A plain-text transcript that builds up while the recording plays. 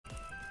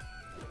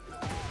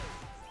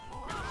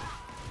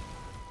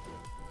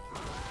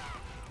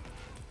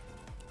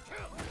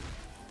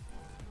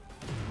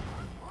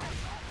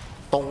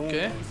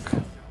Okay.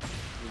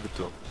 Give it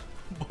to him.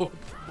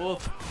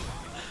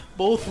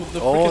 Both with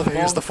the Oh, freaking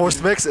here's the bonk.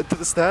 forced mix into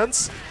the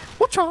stance.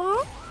 Watcha!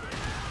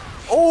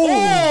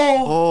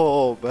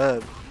 Oh! Oh,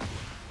 man.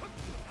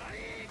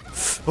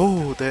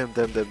 Oh, damn.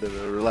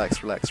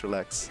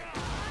 Relax.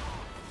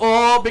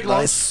 Oh, big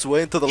launch. Nice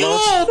sway into the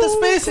launch. Oh, the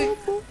spacing.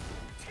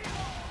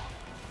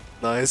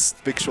 Nice,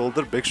 big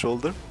shoulder.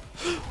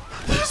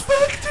 He's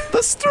back, dude.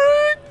 The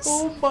strings!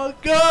 Oh my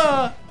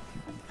god.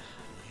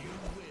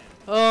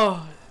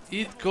 Oh,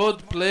 eat,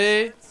 code,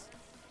 play.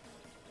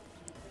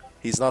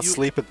 He's not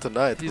sleeping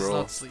tonight, He's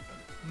bro. not sleeping.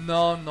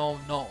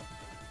 No.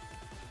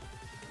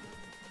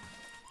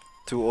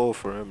 2-0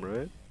 for him,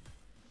 right?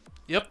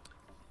 Yep.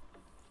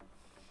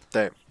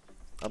 Damn.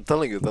 I'm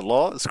telling you, the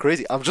law is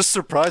crazy. I'm just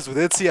surprised we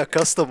didn't see a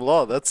custom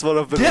law. That's what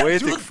I've been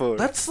waiting dude, for.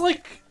 That's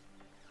like...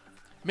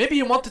 Maybe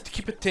you wanted to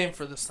keep it tame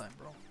for this time,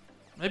 bro.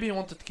 Maybe you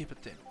wanted to keep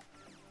it tame.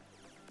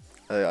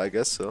 I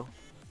guess so.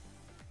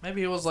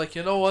 Maybe he was like,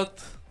 you know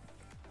what?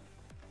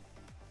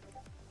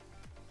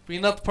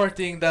 We're not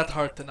partying that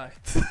hard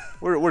tonight.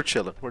 We're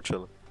chilling.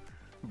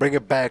 Bring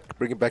it back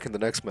in the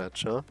next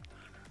match, huh?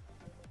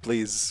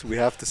 Please, we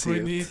have to see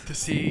it. We need to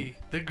see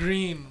the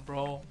green,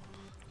 bro.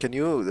 Can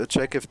you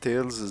check if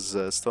Tails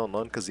is still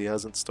online? Because he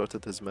hasn't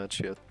started his match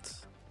yet.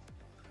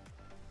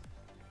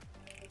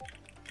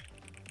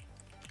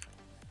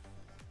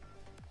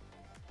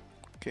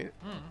 Okay.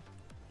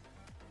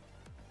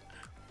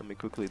 Let me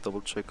quickly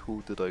double check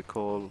who did I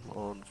call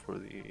on for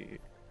the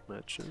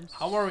matches.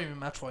 How are we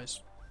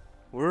match-wise?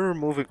 We're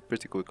moving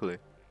pretty quickly.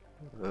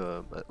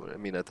 I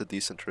mean, at a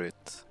decent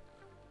rate.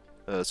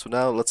 So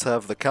now let's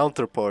have the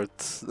counterpart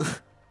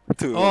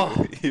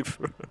to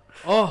Ebro.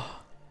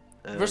 Oh!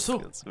 Versus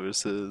who?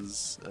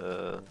 Versus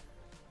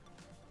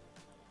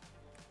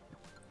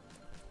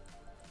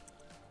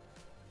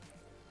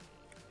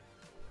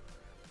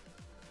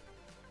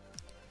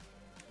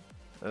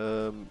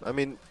I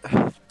mean,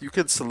 you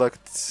can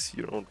select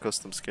your own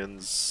custom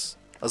skins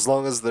as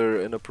long as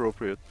they're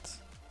inappropriate.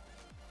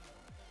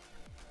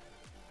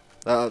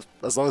 As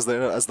long as they're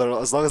not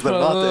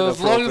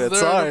inappropriate.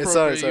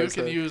 Sorry. You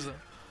can use them.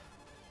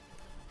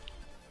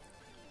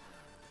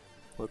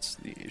 What's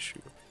the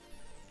issue?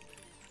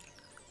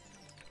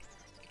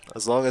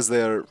 As long as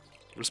they are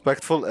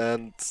respectful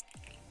and,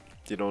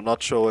 you know,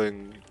 not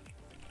showing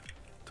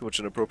too much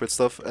inappropriate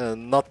stuff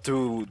and not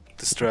too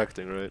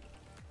distracting, right?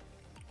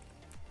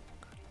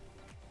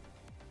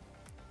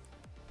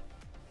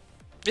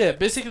 Yeah,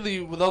 basically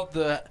without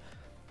the...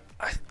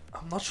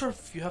 I'm not sure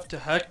if you have to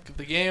hack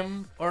the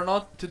game or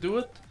not to do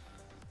it,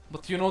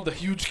 but you know, the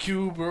huge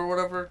cube or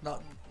whatever,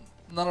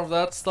 none of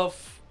that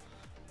stuff.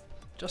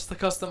 Just the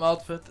custom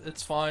outfit,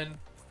 it's fine.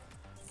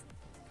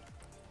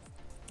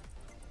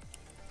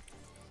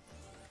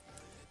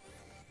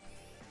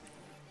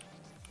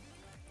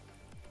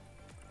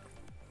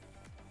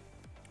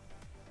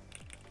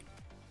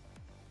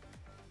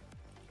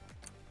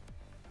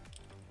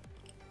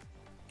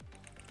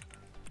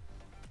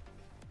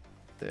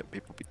 Damn,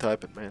 people be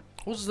typing, man.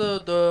 Who's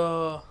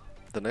the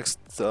next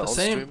the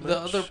same? on-stream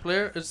The match? other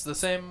player is the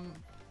same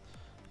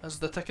as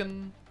the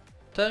Tekken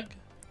tag.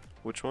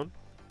 Which one?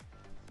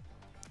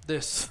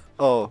 This.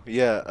 Oh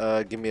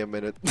yeah. Give me a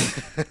minute.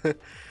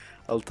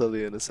 I'll tell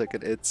you in a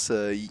second. It's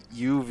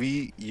You've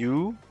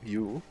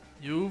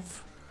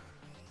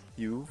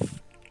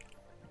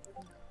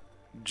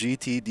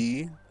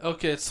GTD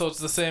Okay, so it's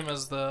the same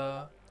as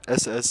the.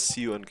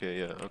 SSUNK.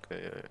 Yeah.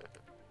 Okay. Yeah.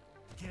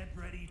 Get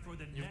ready for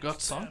the You've next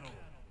got sunk. battle.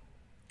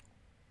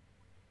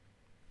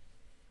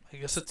 I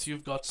guess it's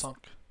you've got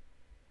sunk.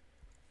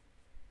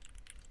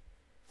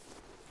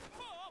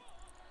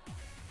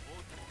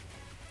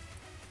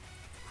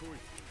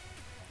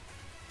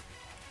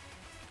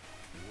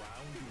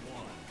 Round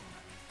one.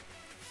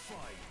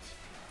 Fight.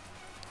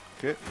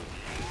 Okay.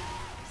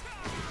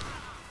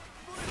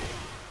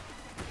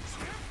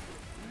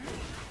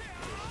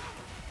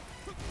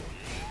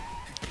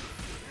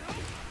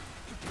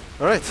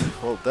 All right.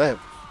 Well, damn.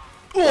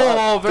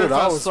 Oh, very Dude, I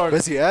fast was start.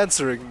 busy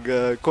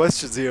answering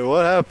questions here.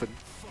 What happened?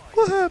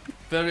 What happened?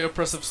 Very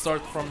oppressive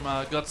start from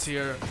Guts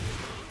here.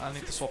 I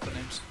need to swap the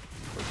names.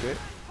 Okay.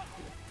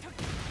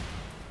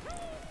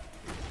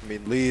 I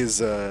mean, Lee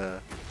is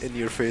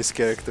in-your-face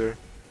character.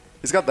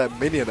 He's got that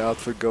minion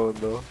outfit going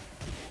though.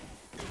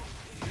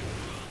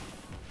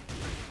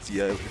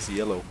 It's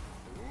yellow.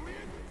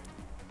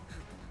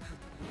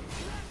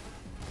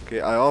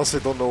 Okay, I also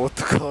don't know what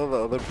to call the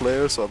other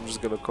player, so I'm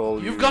just gonna call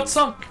you. You've got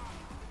sunk.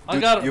 I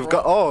Dude, got it. You've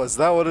bro. got. Oh, is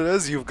that what it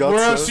is? You've got. We're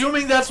sunk?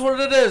 assuming that's what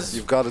it is.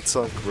 You've got it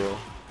sunk, bro.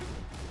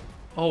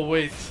 Oh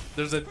wait,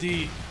 there's a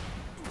D.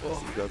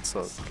 Oh, You got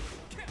sunk.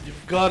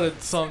 you've got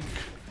it sunk.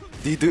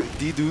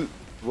 D-do.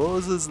 What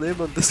was his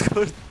name on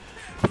Discord?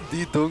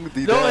 D-dung,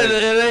 D-dang. No, it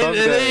Dung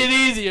ain't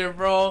easier,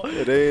 bro.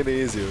 It ain't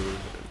easier.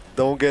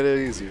 Don't get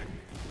it easier.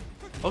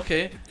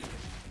 Okay.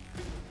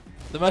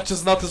 The match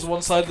is not as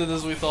one-sided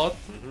as we thought.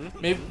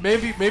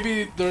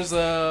 Maybe there's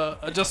a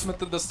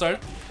adjustment at the start.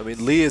 I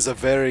mean, Lee is a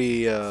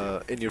very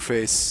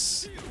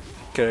in-your-face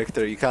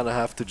character. You kind of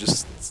have to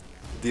just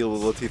deal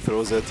with what he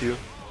throws at you.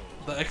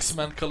 The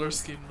X-Men color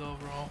scheme though,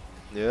 bro.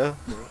 Yeah.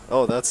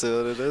 Oh, that's what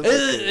it is. It,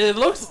 Okay. it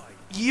looks.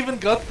 He even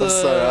got the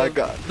Sorry, I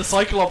got. the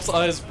Cyclops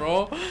eyes,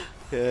 bro.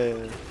 Yeah.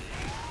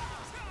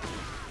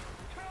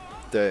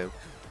 Damn.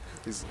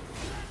 He's.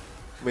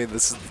 I mean,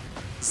 is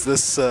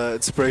this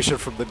inspiration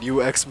from the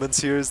new X-Men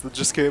series that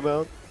just came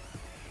out?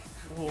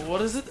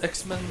 What is it?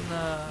 X-Men.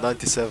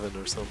 97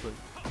 or something.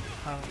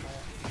 I don't know.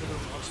 I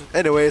didn't watch it.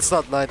 Anyway, it's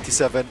not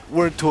 97.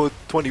 We're in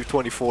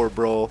 2024,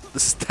 bro.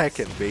 This is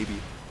Tekken, baby.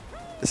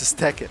 This is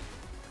Tekken.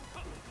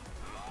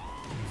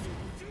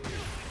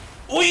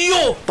 Oh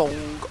yo!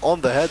 Dong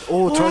on the head.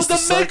 Oh, tries to the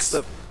mix!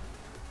 sidestep.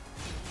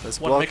 Nice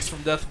One block. mix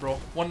from death, bro.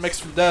 One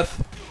mix from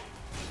death.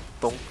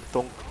 Dong,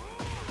 dong.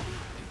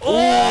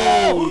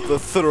 Oh! The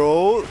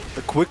throw,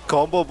 the quick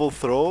comboable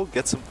throw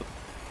gets him the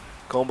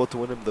combo to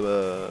win him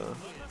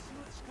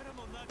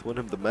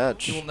the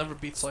match. You will never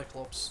beat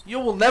Cyclops. You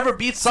will never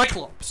beat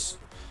Cyclops.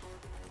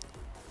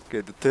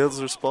 Okay, did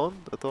Tails respond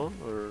at all,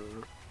 or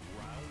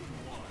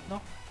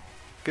No.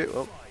 okay?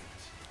 Well,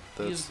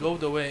 He that's just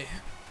goed away.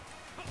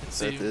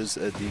 that is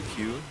a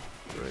DQ,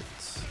 right?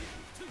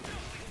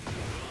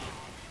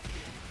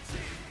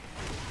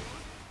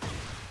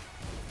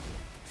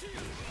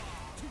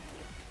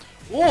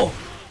 Whoa!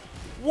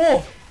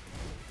 Whoa!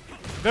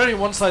 Very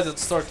one-sided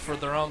start for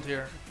the round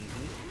here.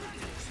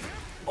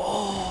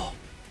 Oh!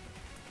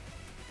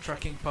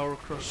 Tracking power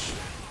crush.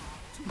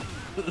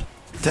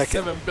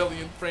 Tekken. 7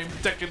 billion frame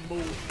Tekken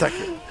move.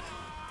 Tekken.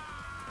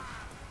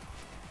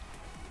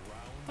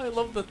 I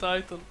love the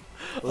title.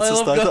 What's I his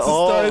love title? Guts'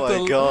 Oh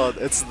title. my god,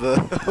 it's the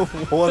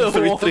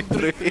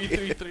 1333.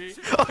 1333.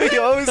 Oh,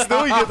 you're always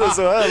doing it as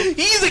well.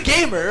 He's a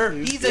gamer!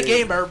 He's a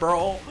gamer,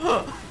 bro!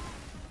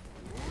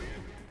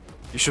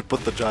 You should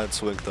put the giant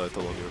swing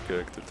title on your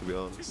character, to be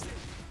honest.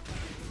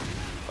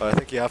 I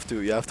think you have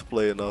to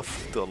play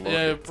enough to unlock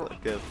Yeah, it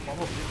again.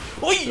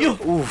 Oh, you!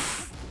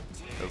 Oof.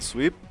 And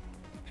sweep.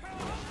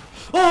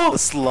 Oh! The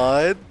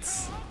slide.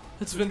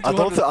 It's been I 200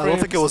 don't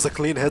think it frames. was a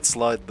clean hit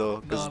slide though,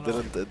 because No, no.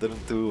 it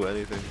didn't do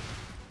anything.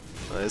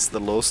 Nice, the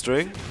low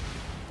string.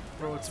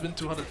 Bro, it's been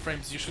 200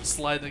 frames. You should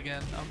slide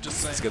again. I'm just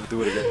saying. He's gonna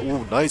do it again.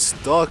 Ooh, nice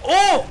duck.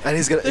 Oh! And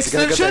he's gonna get the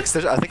Extension?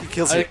 extension. I think he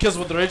kills It it. kills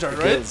with the Rage Art, He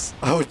right? kills.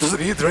 Oh, it doesn't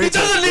need rage. He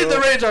doesn't need the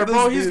Rage Art, bro.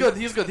 Doesn't He's need- good.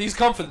 He's good. He's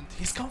confident.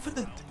 He's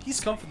confident. He's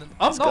confident.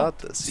 I'm He's not. got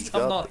this. He's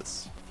I'm got not.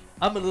 this.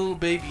 I'm a little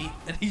baby,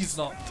 and he's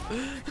not.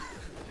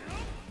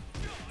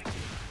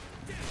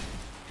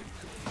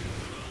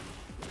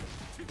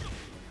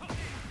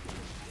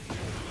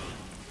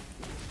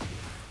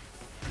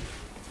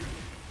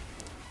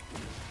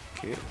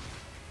 Okay.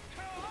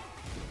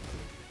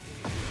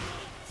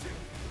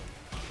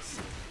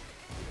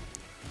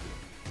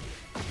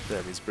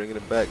 Damn, he's bringing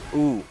it back.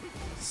 Ooh.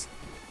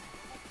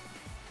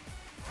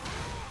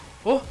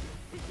 Oh!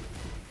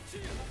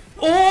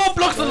 Oh!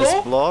 Blocks the Nice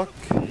low! block.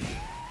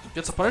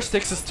 Gets a punish,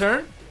 takes his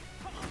turn.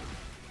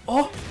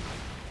 Oh!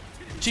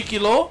 Cheeky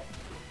low.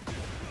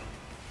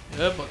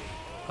 Yeah,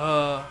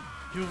 but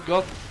you've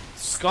got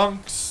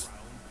skunks.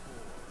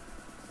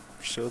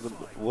 Show them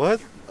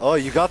what? Oh,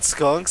 you got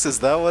skunks? Is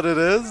that what it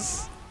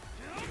is?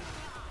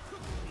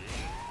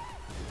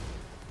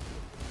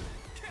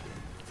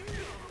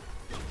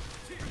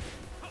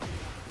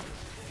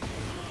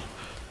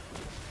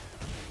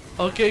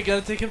 Okay,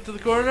 gotta take him to the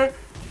corner.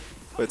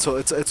 Wait, so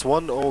it's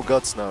 1-0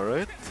 guts now,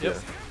 right? Yep.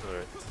 Yeah. All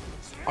right.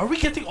 Are we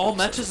getting all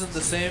matches in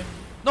the same?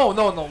 No.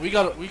 We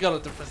got a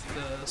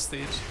different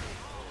stage.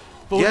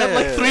 But we had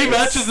like 3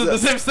 matches in the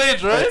same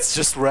stage, right? It's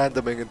just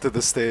randoming into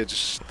the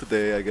stage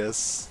today, I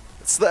guess.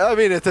 It's the, I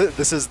mean,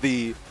 this is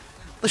the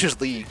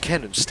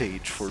canon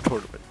stage for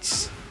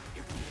tournaments.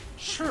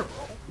 Sure,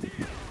 bro.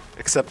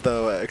 Except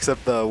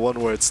the one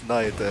where it's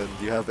night and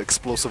you have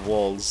explosive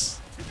walls.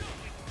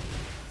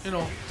 You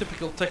know,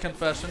 typical Tekken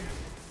fashion.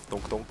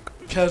 Donk donk.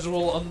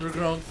 Casual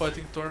underground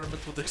fighting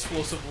tournament with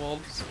explosive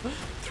walls.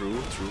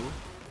 True.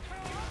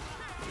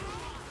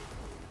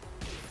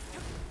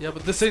 Yeah,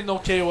 but this ain't no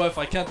KOF.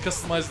 I can't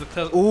customize the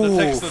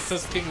text that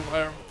says King of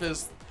Iron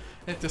Fist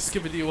into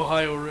Skibidi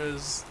Ohio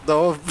Riz.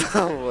 No,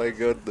 oh my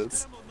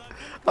goodness.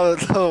 I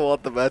don't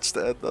want the match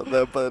to end on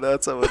that, but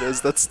that's how it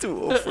is. That's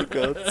too old for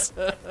guts.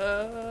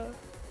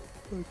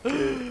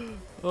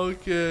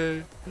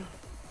 Okay.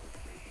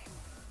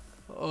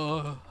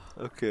 Okay.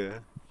 Okay.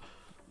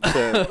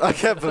 Damn, I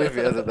can't believe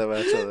you ended that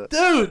match on that.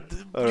 Dude,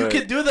 you Alright.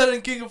 can do that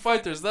in King of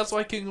Fighters. That's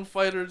why King of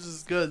Fighters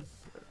is good.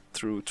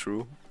 True.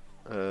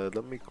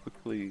 Let me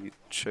quickly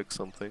check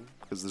something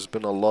because there's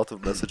been a lot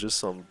of messages,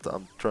 so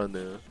I'm trying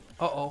to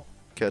Uh-oh.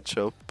 catch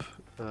up.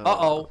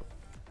 Uh-oh.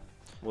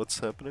 What's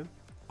happening?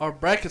 Our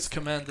brackets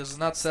command is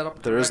not set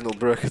up There is no correctly.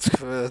 brackets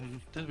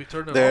command. Did we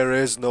turn it There off?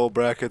 is no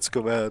brackets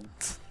command.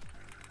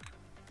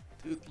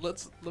 Dude,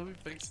 let me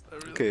fix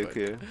that real Okay,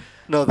 quick. okay.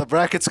 No, the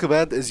brackets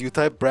command is you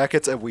type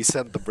brackets and we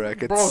send the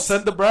brackets. Bro,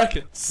 send the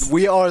brackets.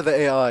 We are the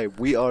AI.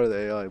 We are the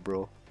AI,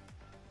 bro.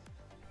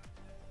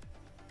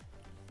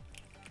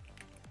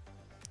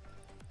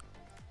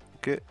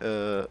 Okay,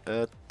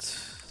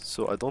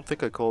 so I don't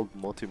think I called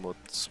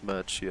Motimot's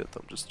match yet.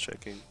 I'm just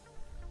checking.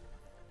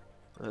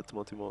 At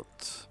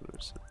Motimot, where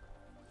is it?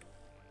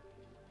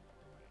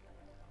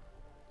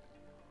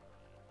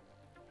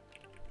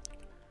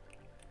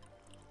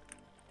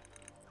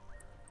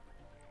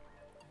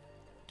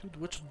 Dude,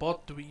 which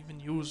bot do we even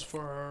use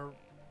for our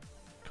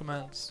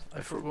commands?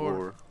 I forgot.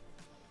 War.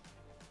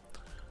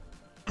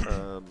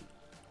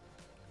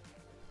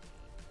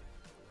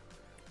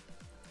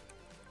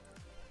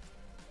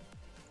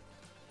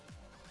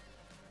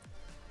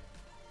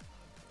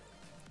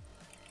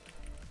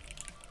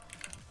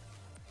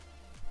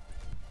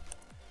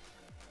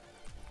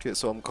 Okay,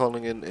 so I'm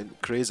calling in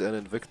Craze and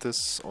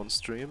Invictus on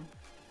stream.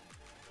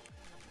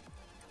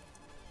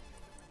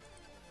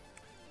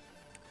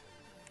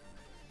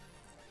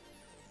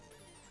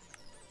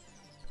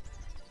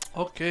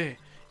 Okay.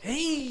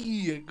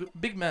 Hey!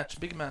 Big match,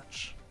 big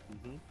match.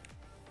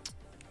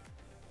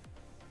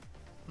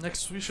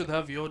 Next, we should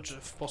have Yoj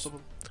if possible.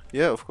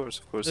 Yeah, of course,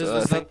 of course.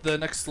 Is that the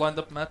next lined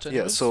up match? Yeah,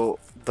 Anyways? so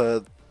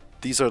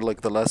these are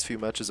like the last few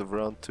matches of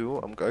round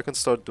 2. I can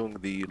start doing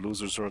the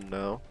losers run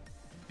now.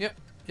 Yep.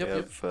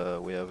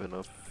 We have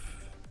enough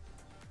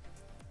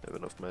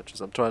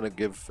matches. I'm trying to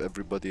give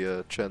everybody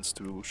a chance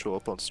to show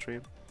up on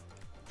stream.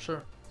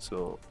 Sure.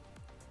 So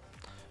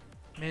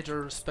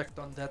Major respect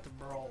on that,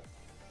 bro.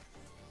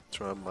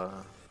 try my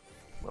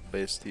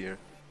best here.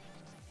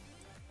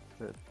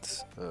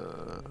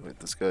 Wait,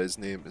 this guy's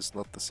name is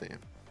not the same.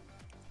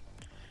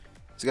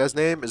 This guy's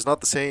name is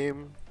not the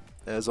same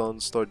as on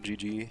Start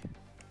GG.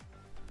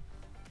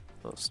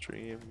 Off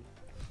stream.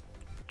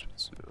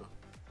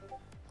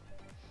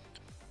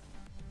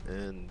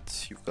 And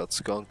you've got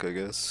Skunk, I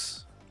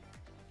guess.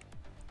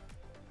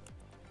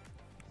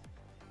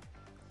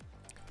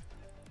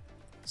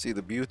 See,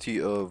 the beauty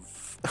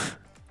of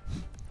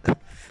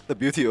the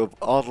beauty of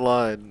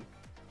online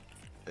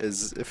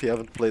is if you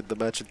haven't played the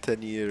match in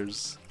 10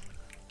 years,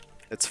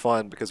 it's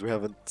fine because we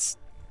haven't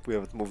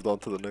moved on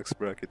to the next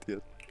bracket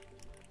yet.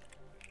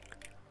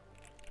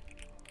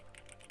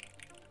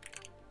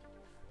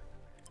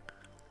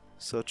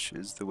 Such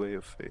is the way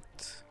of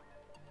fate.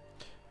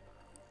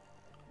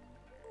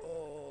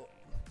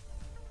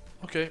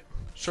 Okay,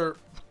 sure.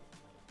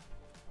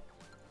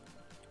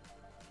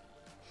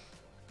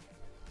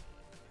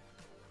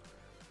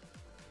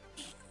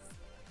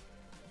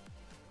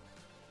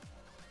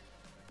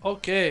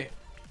 Okay.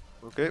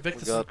 Okay,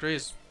 Victus we and got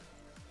Craze.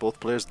 both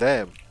players.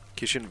 Damn,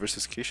 Kishin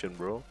versus Kishin,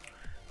 bro.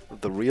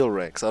 The real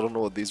ranks. I don't know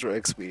what these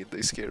ranks mean.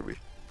 They scare me.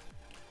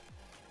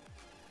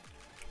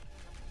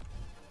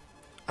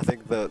 I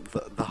think the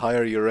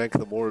higher you rank,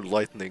 the more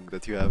lightning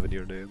that you have in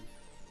your name.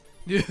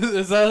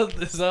 Is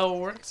that how it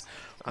works?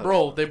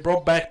 Bro, they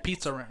brought back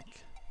pizza rank.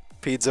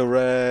 Pizza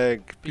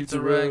rank. Pizza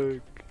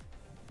rank.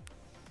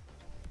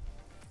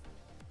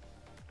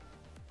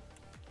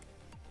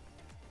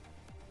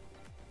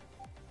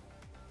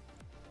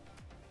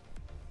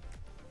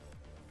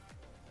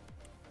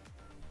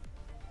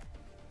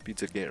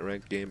 Pizza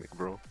rank gaming,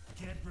 bro.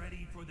 Get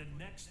ready for the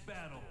next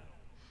battle.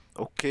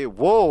 Okay,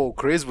 whoa,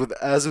 Craze with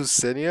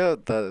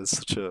Azucena? That is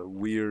such a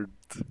weird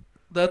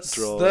That's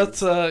draw.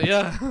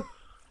 yeah.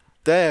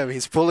 Damn,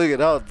 he's pulling it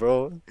out,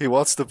 bro. He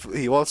wants to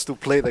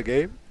play the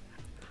game.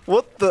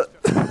 What the?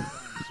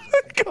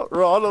 Got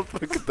Ronald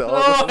McDonald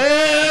Oh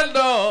hell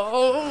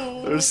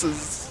no!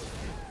 versus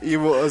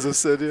Emo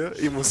Azucena.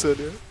 Emo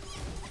Senya.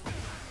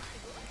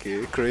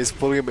 Okay, Craze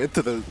pulling him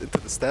into the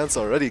stance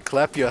already.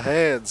 Clap your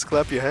hands,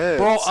 clap your hands.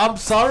 Bro, I'm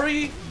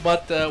sorry,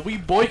 but we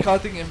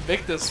boycotting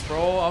Invictus,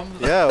 bro.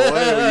 Yeah,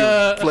 why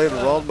are you playing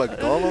Ronald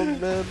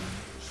McDonald, man?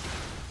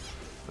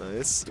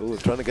 Nice. Ooh,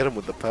 trying to get him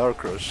with the power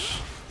crush.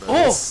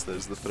 Nice.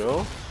 There's the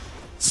throw.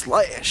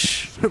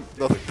 Slash!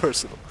 Nothing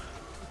personal.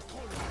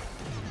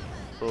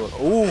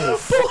 Oh,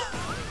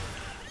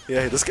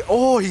 yeah, this guy.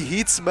 Oh, he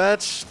heats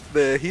matched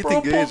the heat Bro,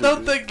 engage. pulled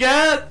out the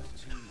gat!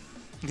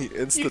 He You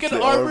instantly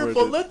can armor armored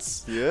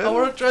bullets? it. Yeah. I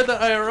wanna try the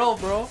IRL,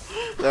 bro.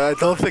 I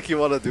don't think you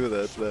want to do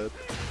that, man.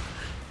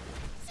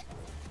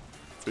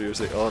 So you're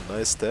saying, oh,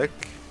 nice tech.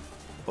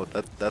 Oh,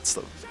 that's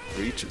the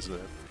breaches, man.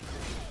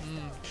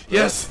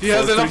 Yes, he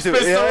has 4, enough 3, 2.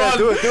 space to Yeah, run.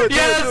 do it.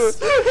 Yes!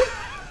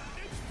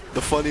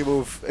 The funny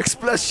move.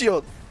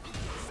 Explosion!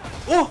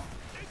 Oh!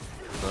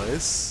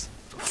 Nice.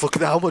 Look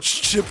at how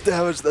much chip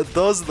damage that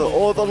does. The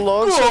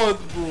launch. God,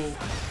 bro.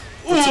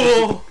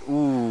 Oh!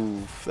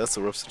 Ooh, that's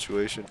a rough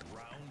situation.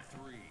 Round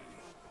 3.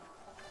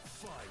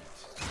 Fight.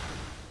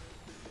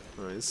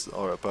 Nice.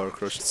 Alright, power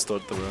crush to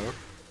start the round.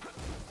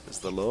 There's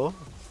the low.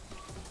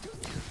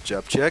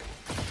 Jab check.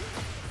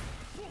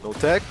 No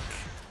tech.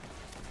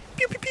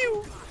 Pew pew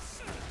pew.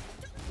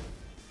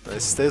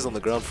 Nice. Stays on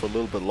the ground for a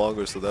little bit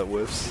longer, so that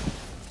whiffs.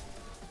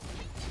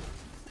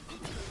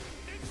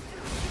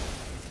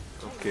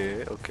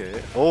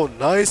 Okay. Oh,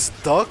 nice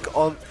duck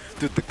on.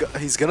 Dude,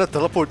 he's gonna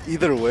teleport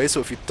either way, so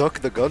if you duck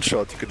the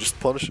gunshot, you can just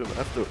punish him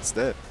afterwards.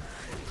 There.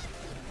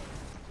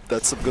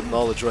 That's some good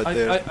knowledge right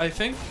there. I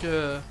think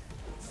the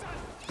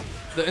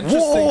interesting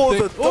Whoa,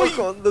 thing. the duck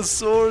on the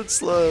sword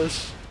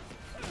slash.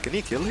 Can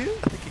he kill here?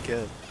 I think he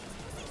can.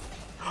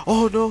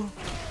 Oh no!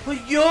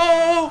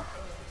 Yo!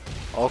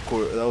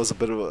 Awkward. That was a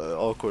bit of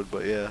awkward,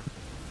 but yeah.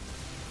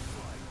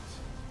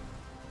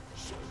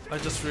 I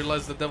just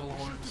realized the devil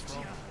horns,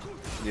 bro.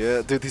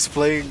 Yeah, dude, he's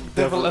playing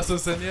Devil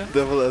Azucena.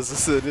 Devil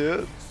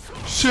Azucena.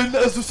 Shin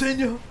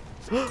Azucena.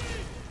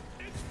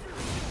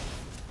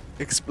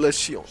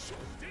 Explosion.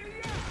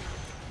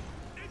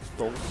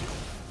 Don't.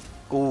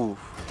 Ooh.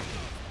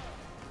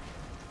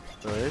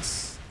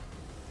 Nice.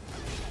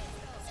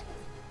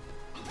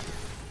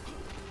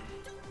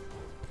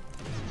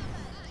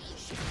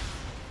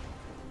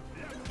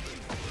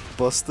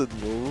 Busted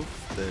move.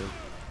 Damn.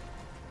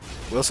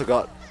 We also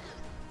got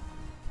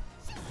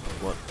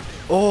what?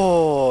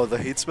 Oh, the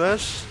heat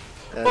smash.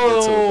 And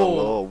it's over the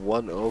low.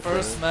 1-0.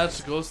 First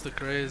match goes to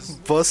Craze.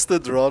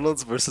 Busted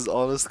Ronalds versus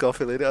Honest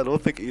Coffee Lady. I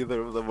don't think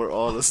either of them were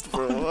honest,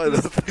 bro. I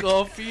don't think.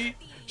 Coffee.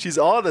 She's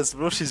honest,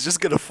 bro. She's just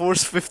gonna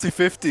force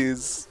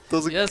 50-50s.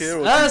 Doesn't Yes. care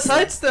what you do.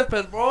 Sidestep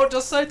it, bro.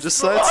 Just sidestep. Just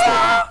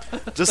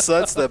sidestep. Just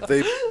sidestep.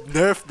 They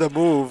nerfed the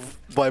move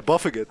by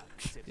buffing it.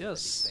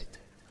 Yes.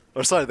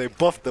 Or sorry, they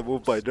buffed the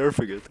move by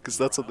nerfing it, because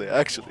that's what they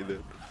actually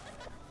did.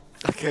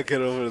 I can't get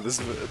over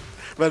this.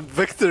 Man,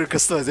 Victor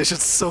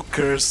customization's so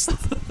cursed.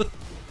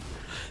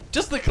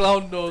 Just the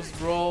clown nose,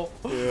 bro.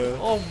 Yeah.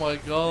 Oh my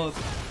god.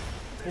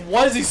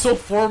 Why is he so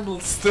formal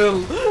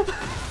still?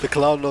 The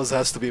clown nose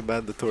has to be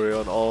mandatory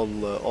on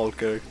all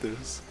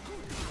characters.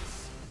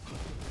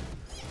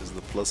 There's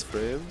the plus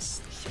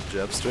frames,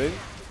 jab string.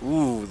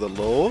 Ooh, the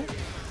low.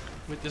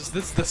 Wait, is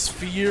this the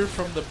sphere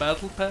from the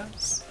battle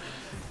pass?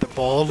 The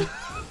ball.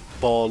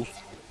 Ball.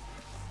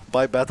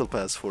 Buy battle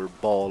pass for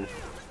ball.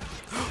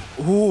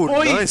 Ooh,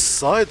 Oi. nice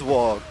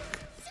sidewalk.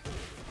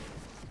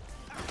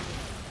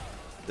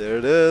 There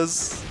it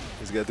is.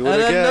 He's gonna do it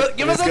And again. then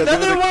give us He's gonna do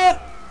it another again. one!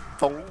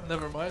 Thong.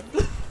 Never mind.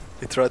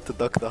 He tried to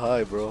duck the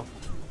high, bro.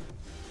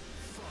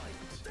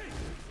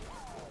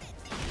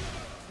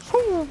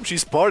 Woo,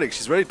 she's partying.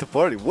 She's ready to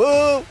party.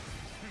 Whoa!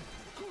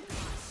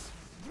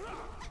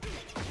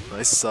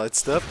 Nice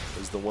sidestep.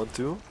 There's the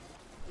 1-2.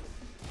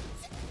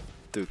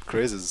 Dude,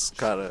 Craze is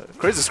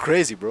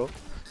crazy, bro.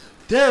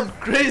 Damn,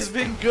 Craze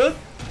being good.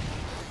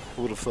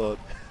 Who would have thought?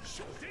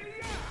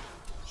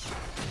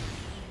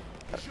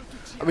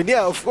 I mean,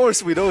 yeah, of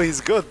course we know he's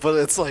good, but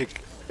it's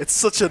like, it's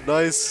such a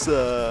nice,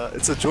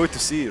 it's a joy to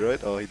see,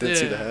 right? Oh, he didn't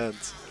see the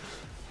hands.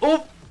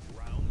 Oh!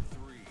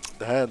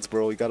 The hands,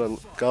 bro. You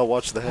gotta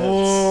watch the hands.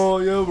 Oh,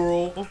 yeah,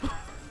 bro.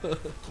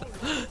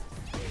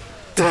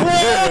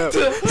 Damn,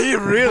 he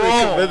really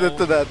Bro. committed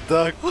to that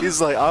duck. He's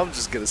like, I'm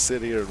just gonna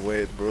sit here and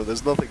wait, bro.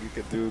 There's nothing you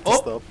can do to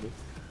stop me.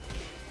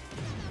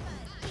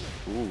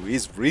 Ooh,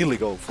 he's really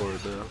going for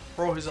it now.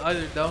 Bro, he's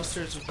either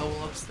downstairs or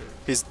double upstairs.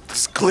 He's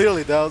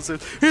clearly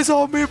downstairs. He's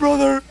on me,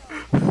 brother.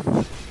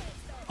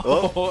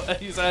 Oh,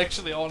 he's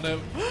actually on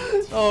him.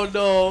 Oh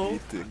no.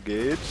 Need to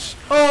engage.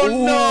 Oh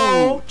Ooh,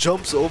 no.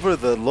 jumps over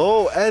the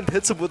low and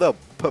hits him with a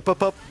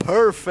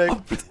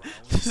perfect.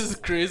 This is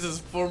Craze's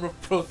form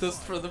of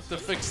protest for them to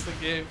fix the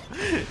game.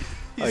 He's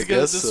I gonna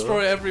guess so.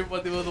 destroy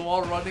everybody with a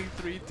wall running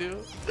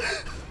 3-2.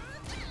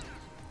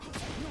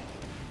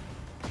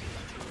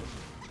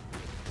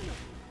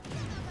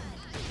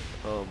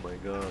 Oh my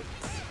god.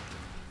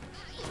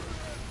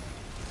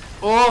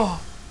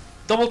 Oh!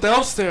 Double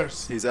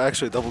downstairs! He's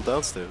actually double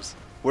downstairs.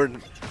 We're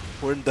in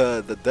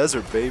the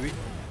desert, baby.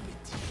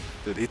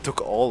 Dude, he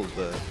took all of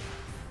that.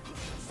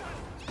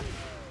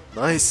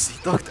 Nice,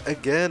 he ducked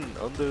again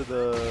under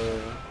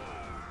the...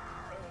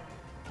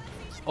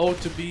 Oh,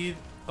 to be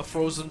a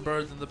frozen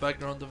bird in the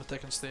background of a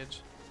Tekken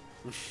stage.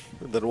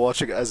 And then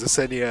watching as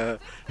Asenia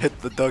hit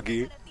the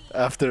Dougie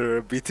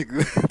after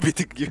beating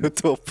you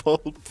to a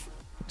pulp.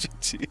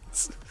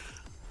 GG's.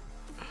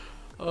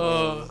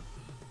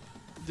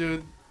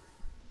 Dude,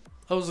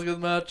 that was a good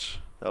match.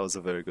 That was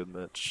a very good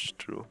match,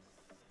 true.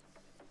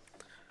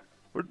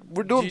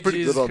 We're doing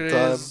pretty GG's good on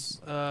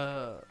Craze,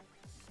 time.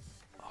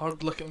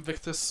 Hard luck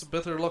Invictus,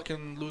 better luck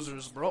in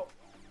losers, bro.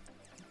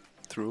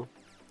 True.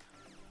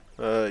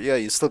 Yeah,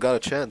 you still got a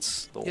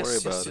chance. Don't worry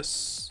about it.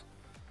 Yes.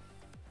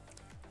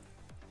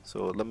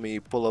 So let me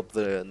pull up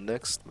the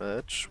next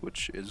match,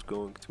 which is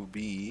going to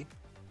be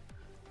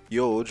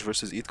Yoj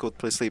versus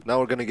EatCodePlaySleep. Now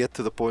we're gonna get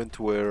to the point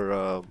where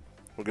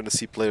we're gonna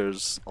see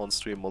players on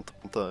stream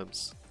multiple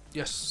times.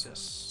 Yes, yes.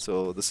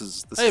 So this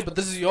is Hey, but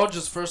this is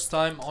Yoj's first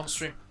time on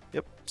stream.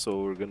 Yep.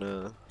 So we're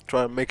gonna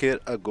try and make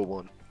it a good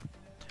one.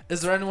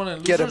 Is there anyone in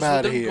losers Get him who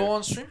outta didn't here. go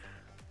on stream?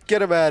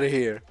 Get him out of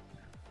here.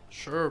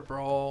 Sure,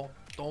 bro.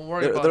 Don't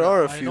worry There- about there it.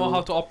 are a I know few.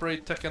 how to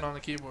operate Tekken on a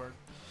keyboard.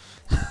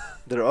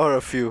 There are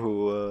a few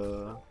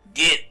who.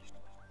 Get.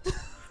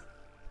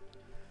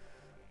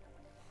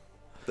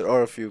 There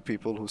are a few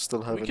people who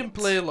still haven't. can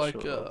play,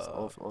 like, shown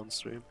off on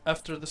stream.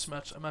 After this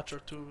match, a match or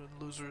two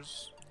in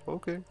losers.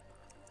 Okay.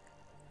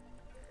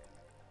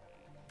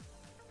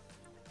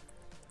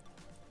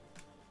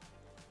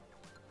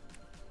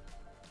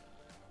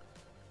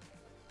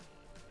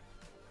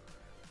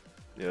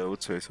 Yeah, I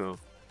would say so.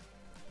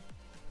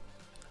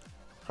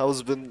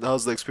 How's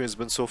the experience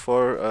been so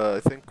far? I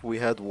think we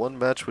had one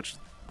match which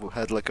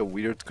had like a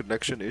weird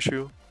connection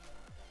issue,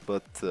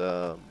 but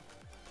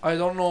I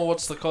don't know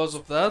what's the cause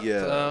of that.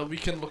 Yeah. We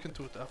can look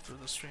into it after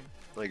the stream.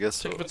 I guess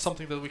so. Check if it's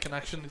something that we can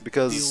actually deal with.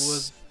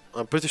 Because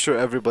I'm pretty sure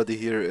everybody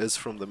here is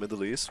from the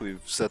Middle East.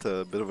 We've set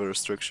a bit of a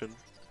restriction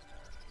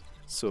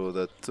so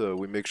that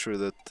we make sure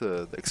that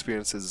the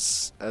experience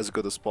is as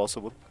good as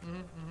possible.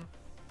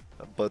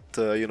 But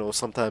you know,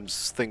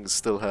 sometimes things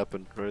still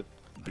happen, right?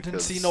 I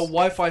didn't see no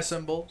Wi-Fi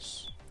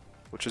symbols.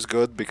 Which is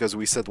good because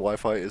we said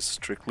Wi-Fi is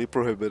strictly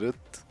prohibited.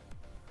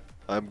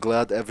 I'm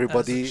glad As it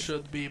everybody.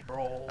 should be,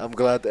 bro. I'm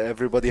glad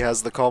everybody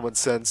has the common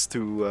sense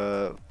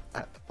to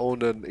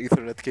own an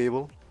Ethernet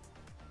cable.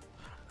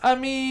 I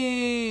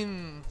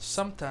mean,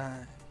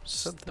 sometimes the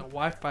Sometimes.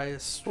 Wi-Fi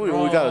is strong.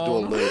 We gotta do a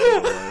little bit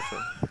of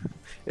Wi-Fi.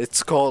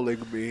 It's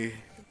calling me.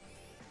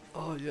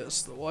 Oh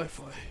yes, the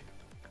Wi-Fi.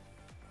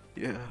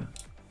 Yeah.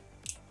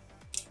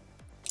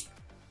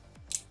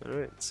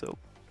 Alright, so.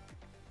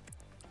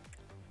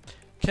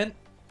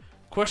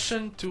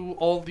 Question to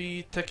all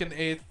the Tekken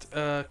 8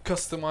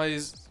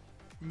 customized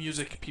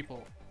music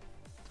people.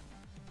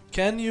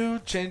 Can you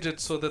change it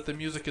so that the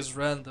music is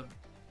random?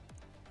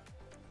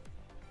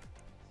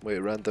 Wait,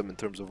 random in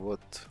terms of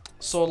what?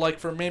 So like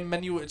for main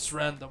menu it's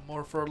random,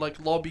 or for like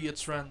lobby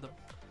it's random.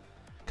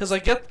 Cause I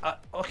get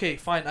okay,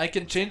 fine, I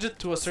can change it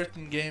to a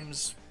certain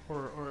games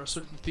or a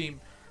certain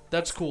theme.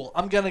 That's cool.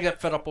 I'm gonna get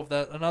fed up with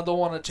that, and I don't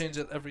want to change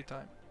it every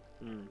time.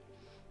 Mm.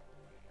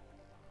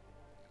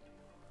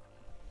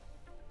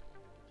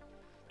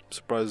 I'm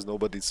surprised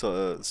nobody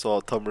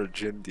saw Tamer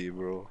Jindi,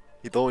 bro.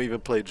 He don't even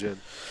play Jin.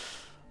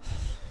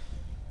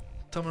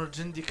 Tamer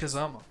Jindi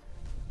Kazama.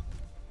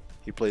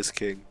 He plays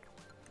King.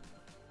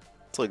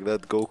 It's like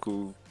that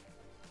Goku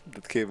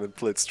that came and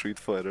played Street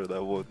Fighter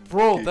that one.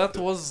 Bro, that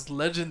was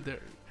legendary.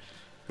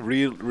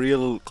 Real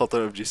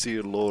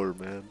QatarFGC lore,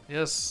 man.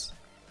 Yes.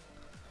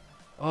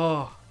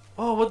 Oh,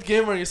 what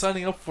game are you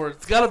signing up for?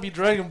 It's gotta be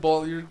Dragon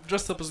Ball. You're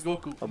dressed up as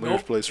Goku. I'm here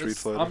to play Street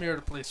Fighter. I'm here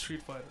to play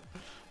Street Fighter.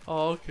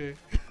 Oh, okay.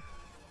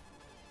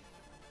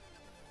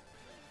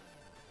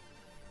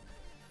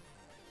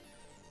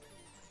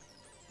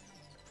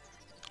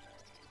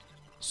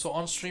 So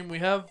on stream we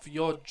have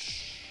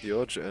Yoj.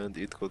 Yoj and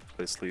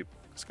EatCodePlaySleep.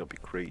 It's gonna be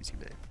crazy,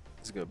 man.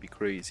 It's gonna be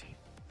crazy.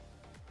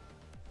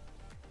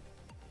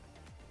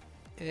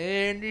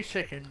 Any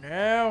second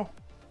now.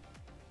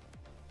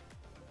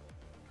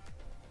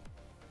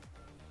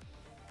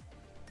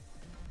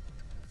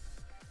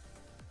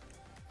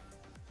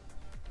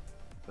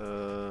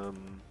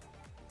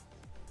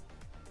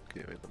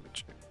 Okay, wait, let me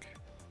check.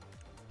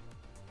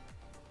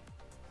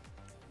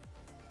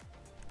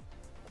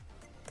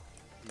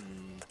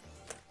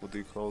 What do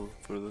you call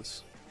for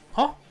this?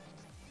 Huh?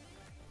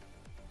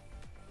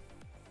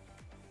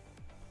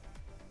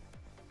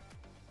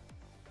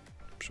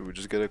 Should we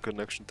just get a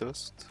connection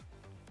test?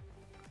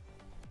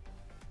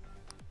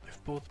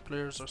 If both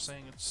players are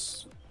saying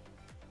it's...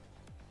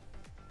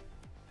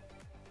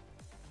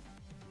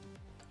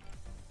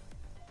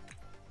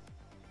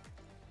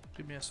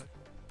 Give me a second.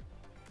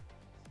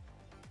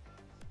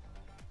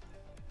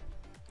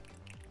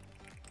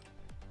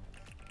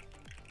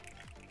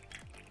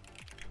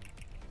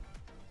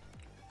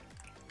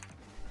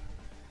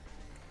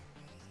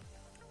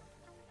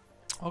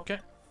 Okay.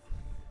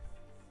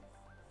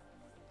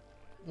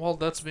 Well,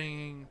 that's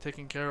being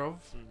taken care of.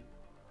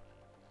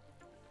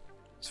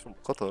 It's from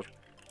Qatar.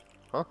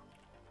 Huh?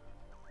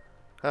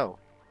 How?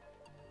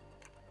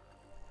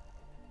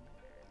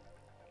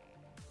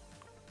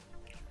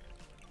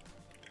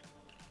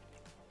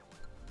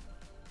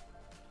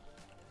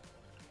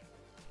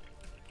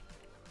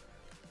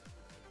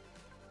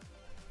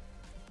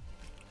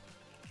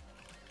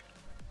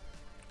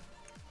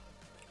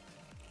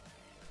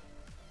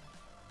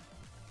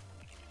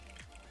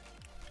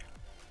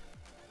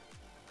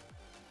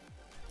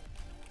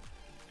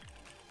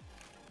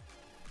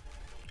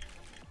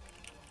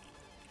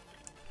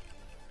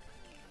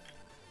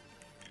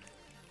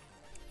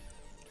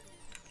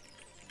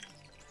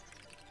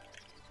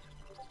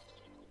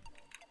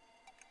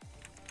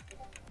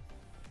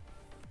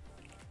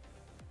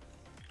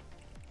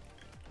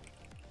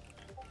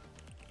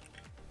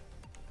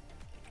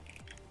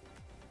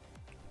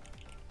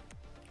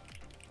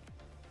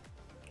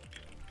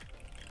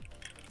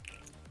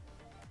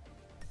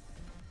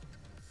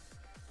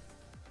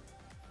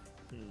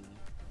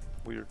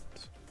 Weird.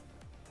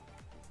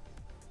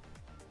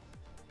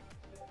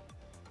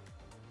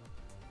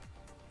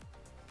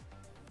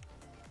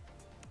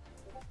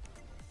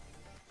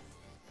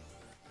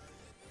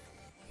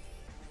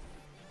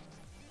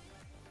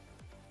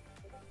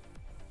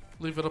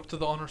 Leave it up to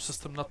the honor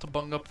system not to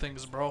bung up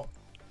things, bro.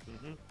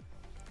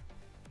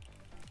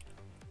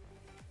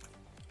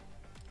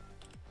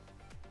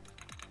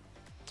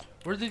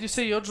 Where did you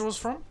say Yoj was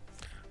from?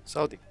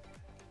 Saudi.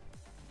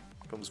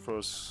 Comes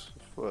first.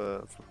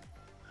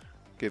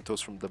 Gave to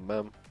us from the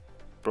mem.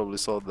 Probably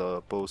saw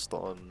the post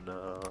on.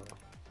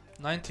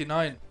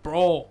 99,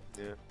 bro.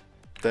 Yeah.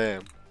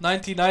 Damn.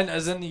 99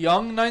 as in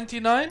young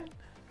 99?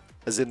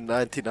 As in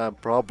 99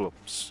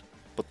 problems.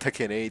 But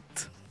Tekken 8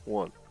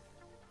 won.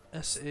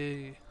 SA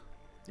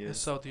Yeah. is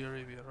Saudi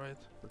Arabia, right?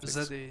 I think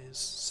ZA so. is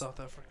South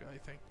Africa, I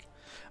think.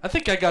 I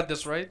think I got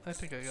this right. I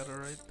think I got it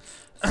right.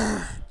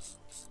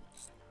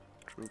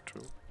 True,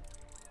 true.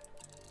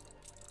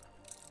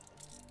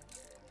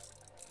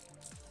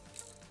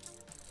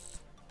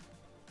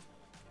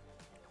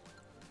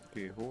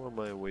 Okay, who am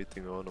I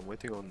waiting on? I'm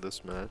waiting on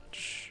this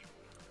match.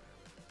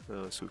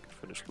 So we can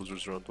finish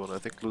losers round 1. I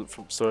think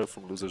starting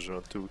from losers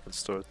round 2 we can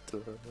start.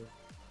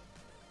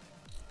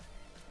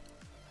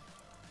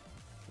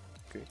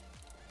 Okay.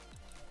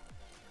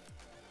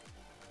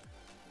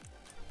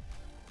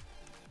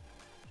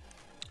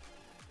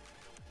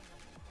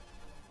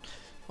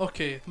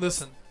 Okay,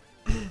 listen.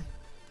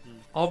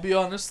 I'll be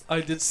honest,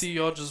 I did see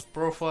Yodge's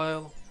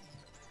profile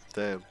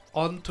Damn.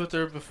 on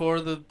Twitter before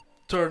the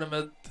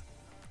tournament,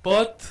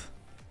 but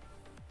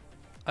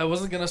I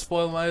wasn't gonna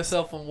spoil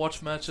myself and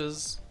watch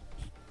matches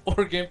or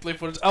gameplay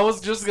footage. I was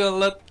just gonna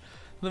let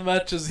the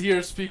matches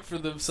here speak for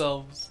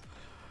themselves.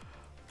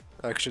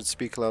 Actions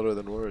speak louder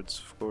than words,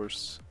 of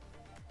course.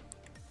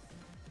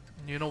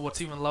 You know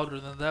what's even louder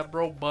than that,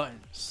 bro?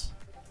 Buttons.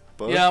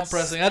 But Yeah, I'm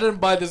pressing. I didn't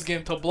buy this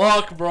game to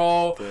block,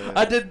 bro. Damn.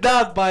 I did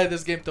not buy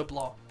this game to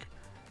block.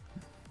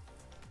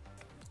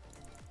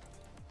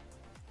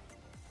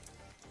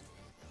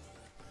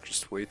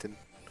 Just waiting.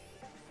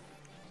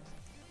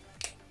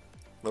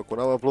 Look, when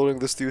I'm uploading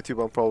this to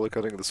YouTube, I'm probably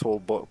cutting this whole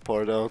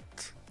part out.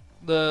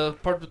 The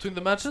part between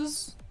the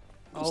matches?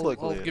 Most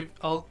likely, yeah.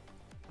 I'll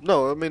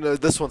No, I mean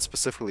this one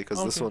specifically,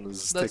 because this Okay. one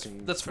is That's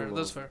taking. that's too fair. long.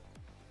 That's fair.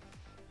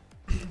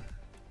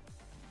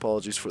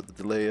 Apologies for the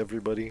delay,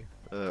 everybody.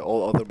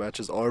 All other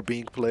matches are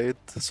being played,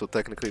 so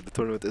technically the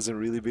tournament isn't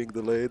really being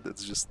delayed.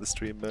 It's just the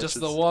stream matches. Just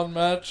the one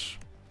match.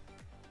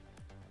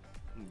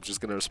 I'm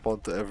just gonna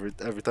respond to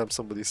every time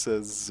somebody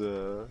says,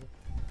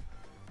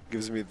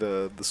 gives me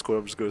the score.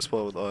 I'm just gonna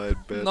respond with, "I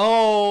bet."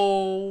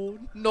 No,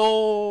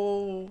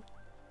 no.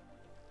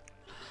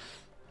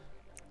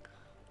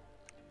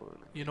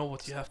 You know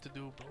what you have to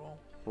do, bro.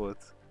 What?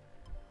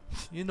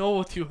 You know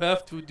what you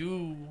have to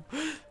do.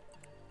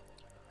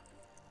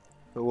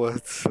 What?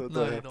 What do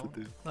No, I you have don't. to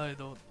do? No, you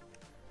don't.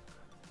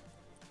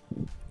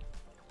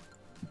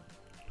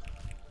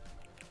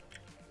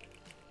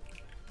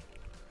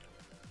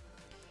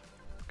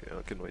 Okay,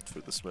 I can wait for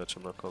this match.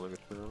 I'm not calling it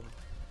now.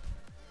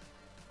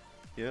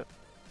 Yeah.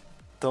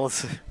 Don't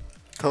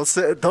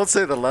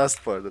say the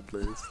last part at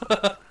least.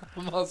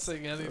 I'm not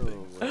saying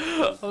anything.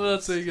 Oh my I'm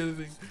not saying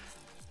anything.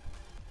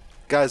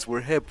 Guys,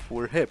 we're hip.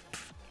 We're hip.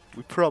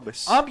 We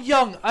promise. I'm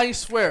young, I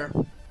swear.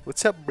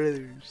 What's up,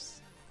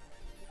 brothers?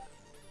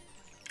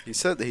 He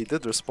said he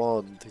did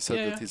respond. He said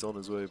Yeah, that yeah. he's on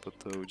his way, but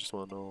we just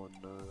want to know.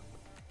 And,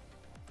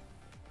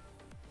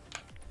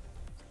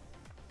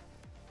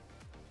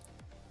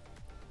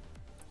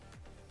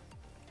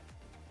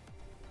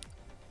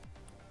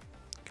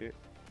 okay.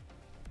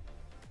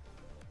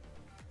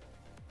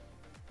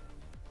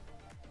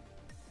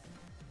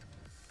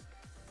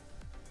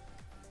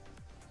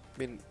 I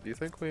mean, do you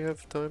think we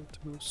have time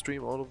to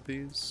stream all of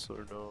these,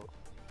 or no?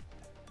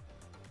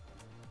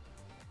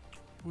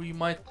 We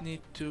might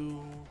need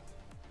to.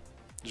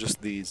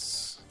 Just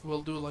these.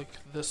 We'll do like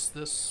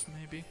this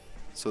maybe.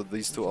 So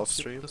these We two can off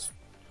skip stream? this-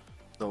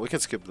 No, we can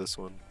skip this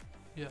one.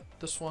 Yeah,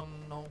 this one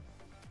no.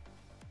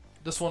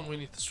 This one we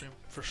need to stream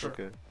for sure.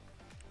 Okay.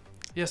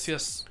 Yes,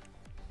 yes.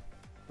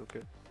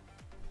 Okay.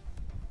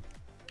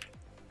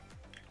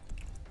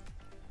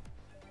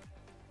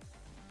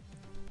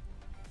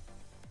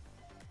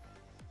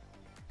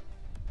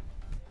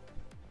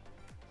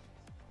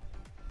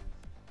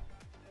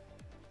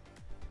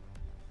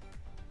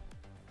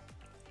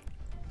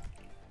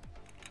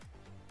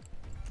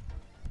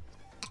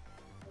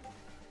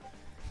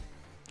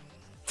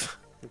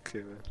 Okay,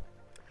 man.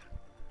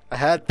 I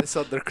had this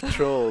under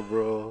control,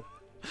 bro.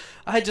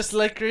 I just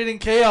like creating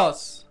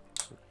chaos.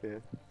 Okay.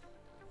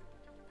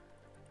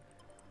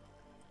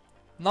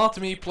 Not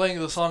me playing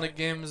the Sonic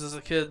games as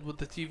a kid with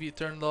the TV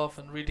turned off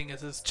and reading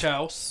it as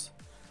chows.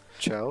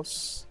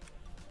 Chows?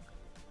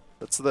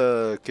 That's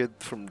the kid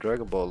from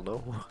Dragon Ball,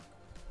 no?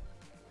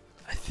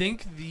 I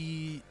think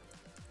the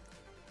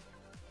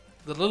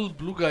little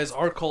blue guys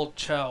are called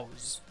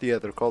chows, Yeah,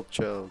 they're called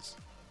chows.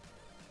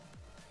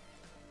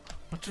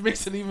 which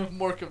makes it even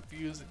more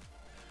confusing.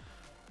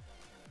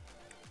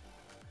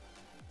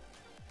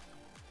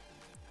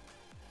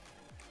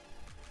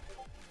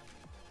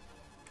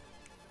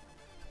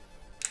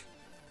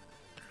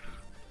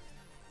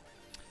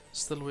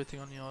 Still waiting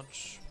on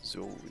Yodge.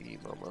 Zoe,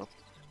 mama.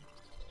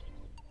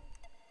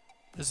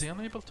 Is he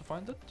unable to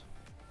find it?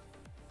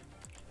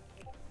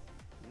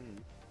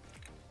 Mm.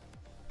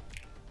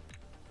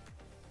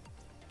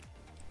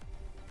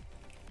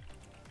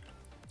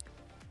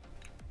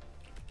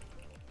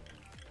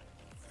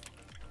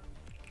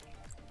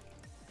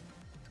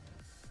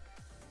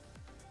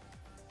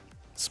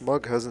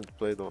 Smug hasn't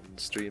played on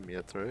stream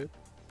yet, right?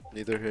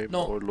 Neither him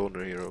No. or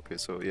Loner here. Okay,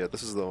 so yeah,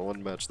 this is the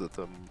one match that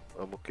I'm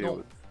okay No.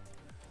 with.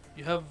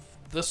 You have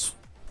these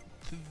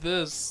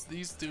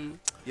two.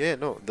 Yeah,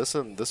 no, this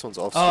one's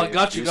off Oh, stream.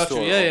 got you, These got two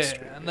you. are Yeah, on yeah,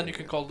 stream, yeah. And then you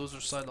can call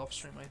loser side off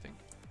stream, I think.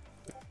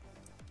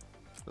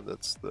 So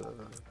that's the.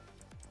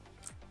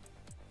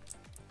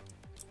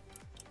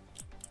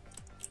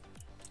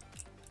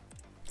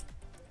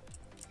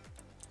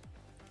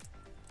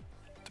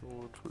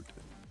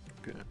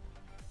 Okay.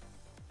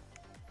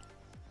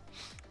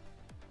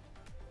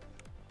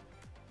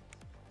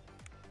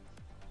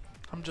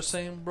 I'm I'm just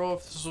saying, bro.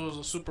 If this was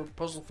a Super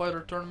Puzzle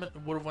Fighter tournament,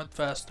 it would have went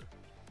faster.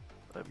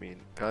 I mean,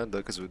 kinda,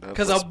 because we'd have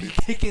Because less I'll be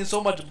people. kicking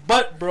so much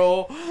butt,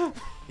 bro.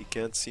 He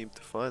can't seem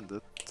to find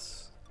it.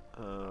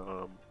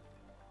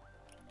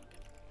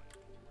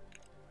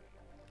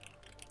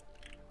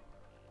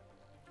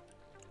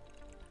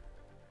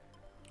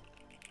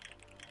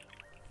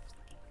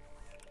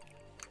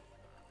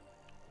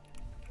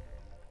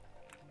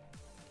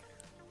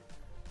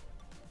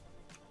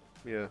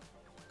 Yeah.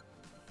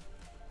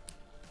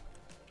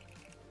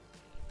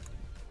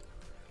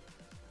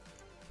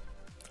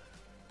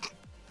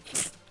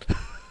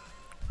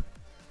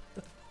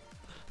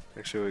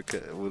 Actually, we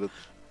can. Would it?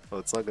 Oh,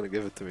 it's not gonna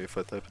give it to me if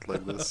I type it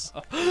like this.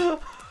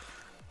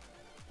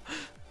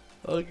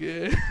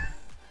 Okay.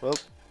 Well,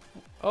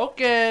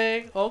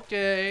 Okay.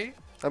 Okay.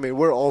 I mean,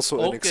 we're also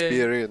Okay.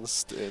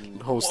 inexperienced in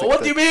hosting.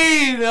 What do you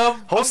mean?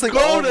 Hosting I'm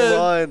goated.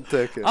 online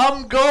Tekken.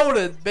 I'm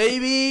goated,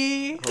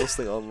 baby.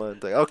 Hosting online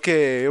Tekken.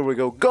 Okay, here we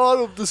go. God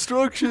of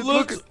Destruction.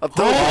 Look, Look. I'm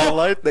telling you, the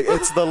lightning.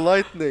 It's the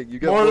lightning. You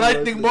get More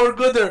lightning, more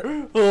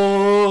gooder.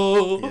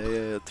 Oh.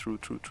 Yeah. True.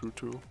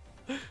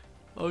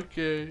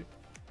 Okay.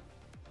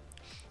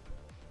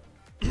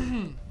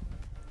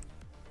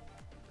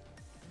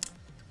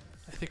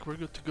 I think we're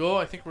good to go.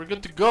 I think we're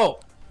good to go.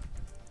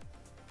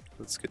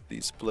 Let's get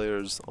these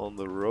players on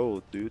the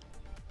road, dude.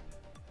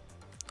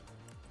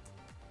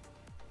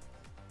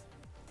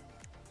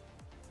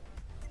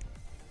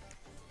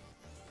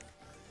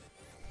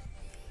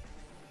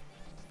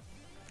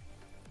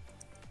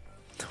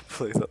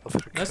 Play the other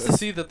guy. Nice to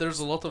see that there's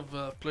a lot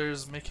of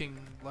players making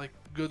like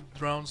good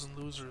rounds and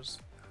losers.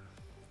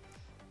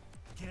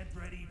 Get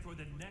ready for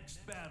the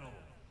next battle.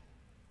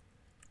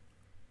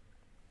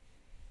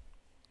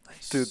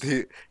 Nice.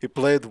 Dude, he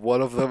played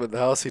one of them in the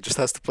house. He just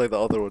has to play the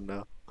other one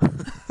now.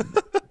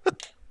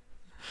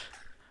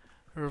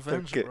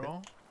 Revenge, Okay.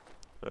 bro.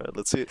 Alright,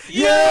 let's see it.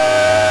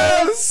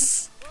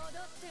 Yes!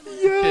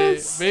 Okay,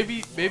 Yes!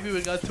 maybe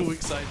we got too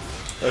excited.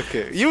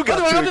 Okay, you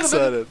got too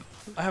excited.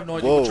 I have no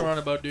idea Whoa. what you're on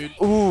about, dude.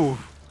 Ooh,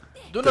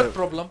 Do Damn. not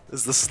problem.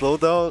 is the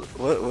slowdown?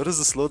 What is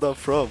the slowdown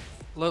from?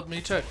 Let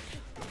me check.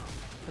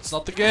 It's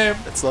not the game.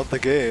 It's not the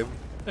game.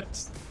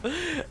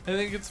 I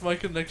think it's my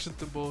connection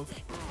to both.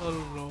 I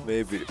don't know.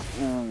 Maybe.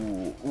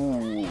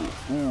 Ooh.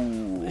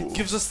 It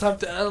gives us time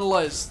to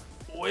analyze.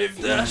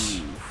 Wave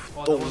dash.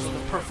 Oh, that wasn't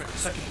the perfect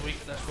second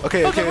wave dash.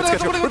 Okay, let's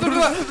get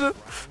you.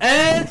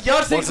 And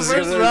Yard takes the Once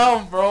first again,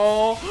 round,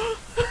 bro.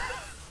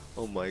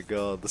 Oh my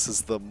god, this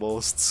is the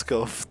most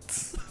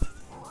scuffed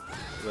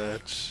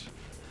match.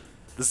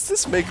 Does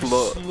this make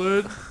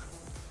Slid.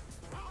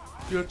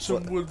 Get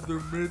some What? with the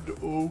mid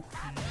OP.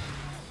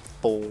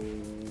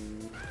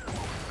 Boom.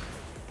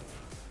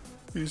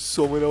 He's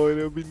so annoying,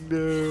 I've been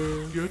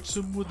there. Get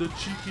some with the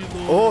cheeky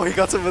low. Oh, he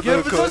got some with Yeah,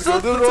 the but that's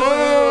not no,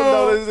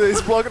 the- no,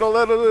 he's blocking all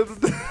that.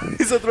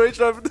 He's at range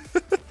now.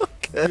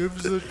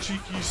 Gives a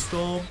cheeky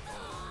stomp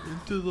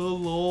into the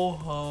low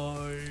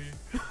high.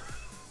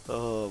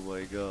 Oh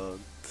my god.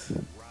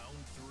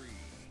 Round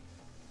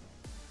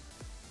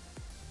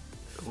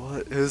 3.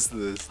 What is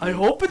this? I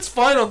hope it's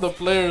fine on the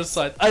player's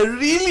side. I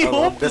really I'm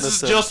hope this gonna is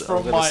send- just I'm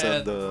from gonna my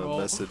send end, a bro.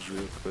 message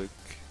real quick.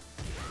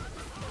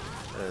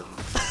 And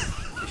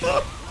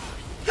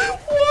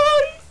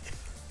Why?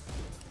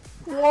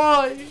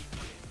 Why?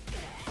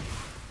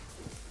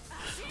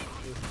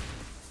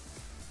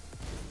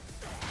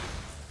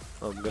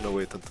 I'm gonna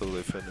wait until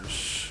they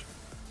finish.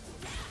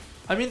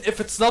 I mean, if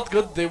it's not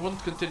good, they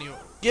won't continue.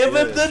 Give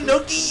Yeah, him the true.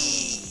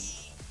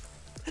 nookie!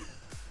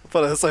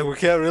 But it's like we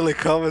can't really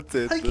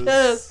commentate I this.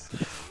 guess.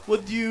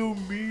 What do you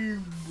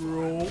mean,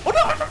 bro? Oh,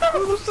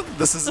 no!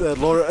 This is a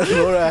more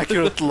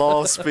accurate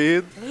law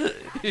speed.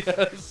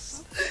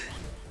 Yes.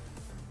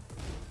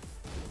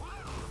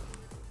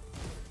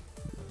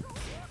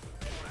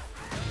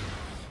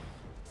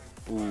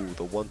 Ooh,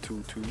 the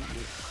 1-2-2.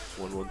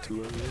 1-1-2, I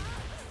mean.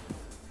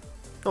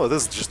 No,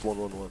 this is just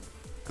 1-1-1.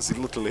 Because he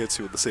literally hits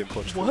you with the same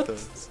punch What? 4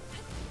 times.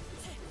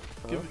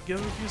 Give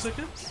it a few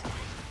seconds.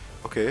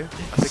 Okay, I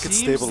think it's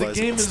Seems stabilizing. the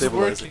game It's is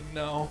stabilizing. working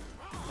now.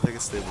 I think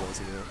it's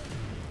stabilizing, yeah.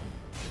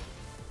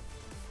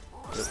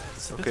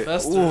 It's a bit Okay,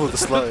 faster. ooh, the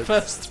It's a bit slide.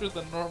 faster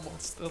than normal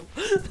still.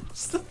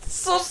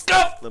 So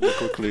scuffed! Let me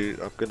quickly,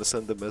 I'm gonna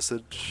send a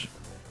message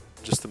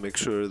just to make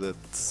sure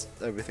that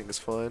everything is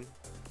fine.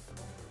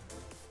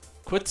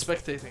 Quit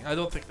spectating. I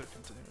don't think they're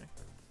continuing.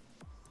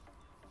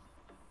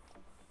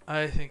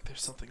 I think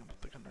there's something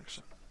about the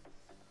connection.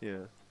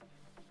 Yeah.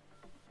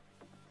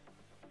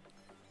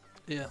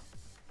 Yeah.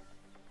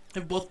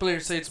 If both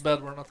players say it's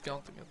bad, we're not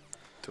counting it.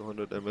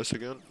 200 MS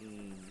again?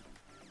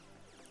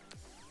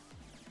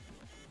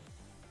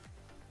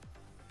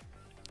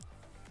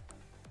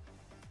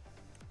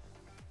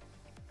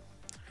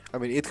 I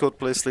mean,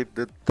 EatCodePlaySleep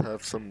did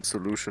have some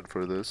solution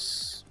for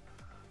this.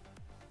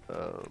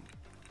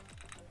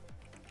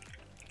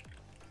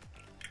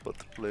 But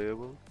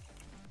playable.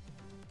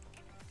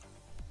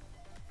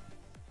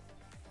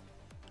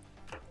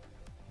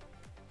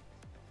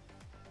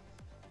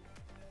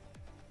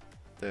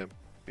 Damn,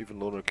 even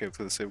Loner came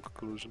to the same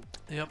conclusion.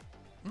 Yep.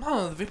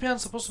 No, the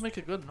VPN's supposed to make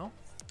it good, no?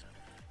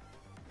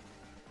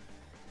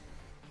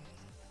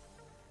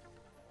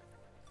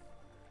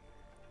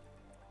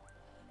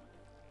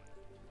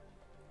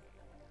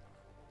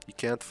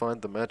 can't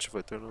find the match if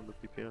I turn on the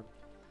VPN.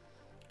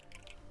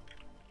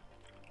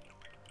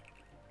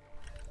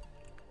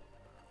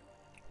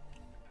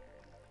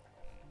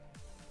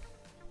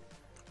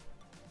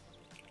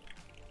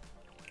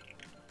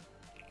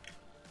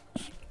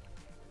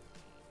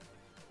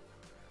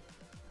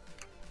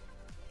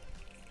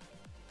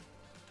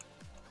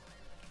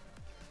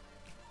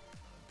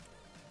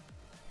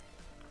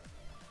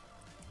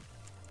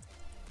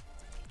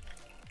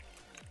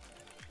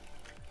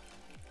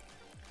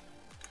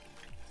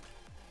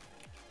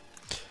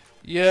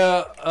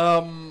 Yeah,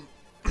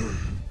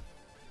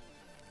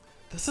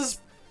 this is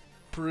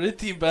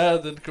pretty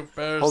bad in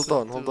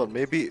comparison. Hold on.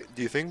 Maybe,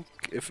 do you think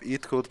if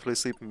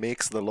EatCodePlaySleep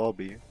makes the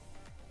lobby,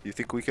 do you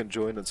think we can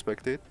join and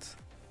spectate?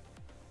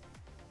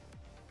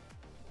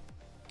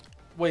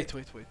 Wait.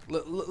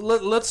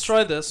 Let's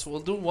try this.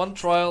 We'll do one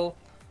trial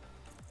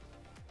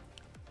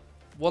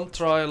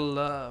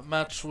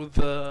match with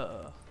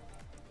the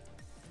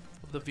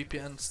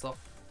VPN stuff.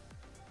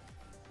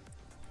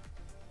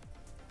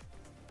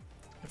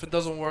 If it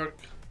doesn't work,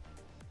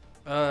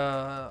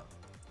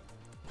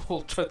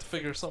 we'll try to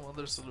figure some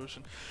other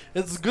solution.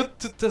 It's good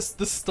to test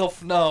this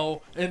stuff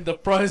now in the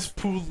prize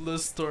pool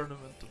list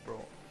tournament,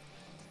 bro.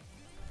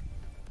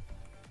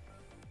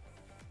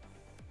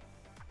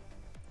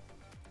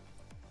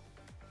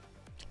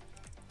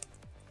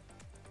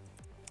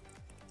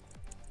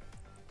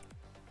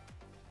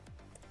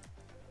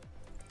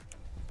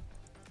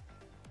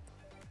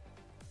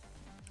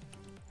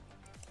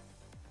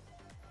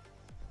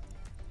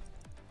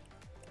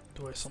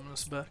 Do I summon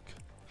us back?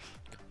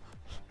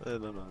 No,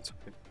 it's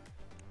okay.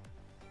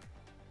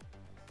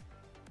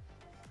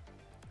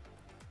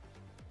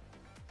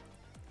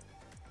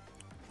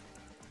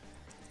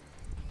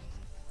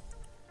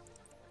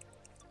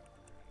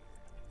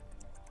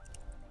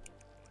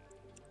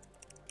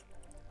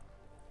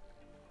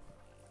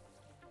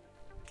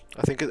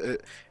 I think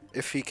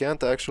if he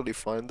can't actually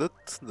find it,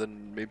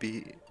 then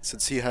maybe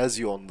since he has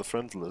you on the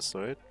friend list,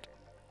 right?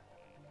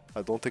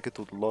 I don't think it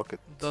would lock it.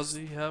 Does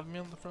he have me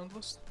on the friend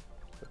list?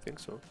 I think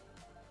so.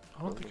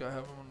 I don't think I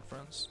have him on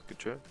friends. Good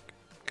check.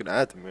 You can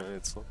add him, yeah.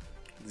 It's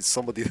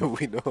somebody that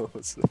we know.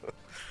 So.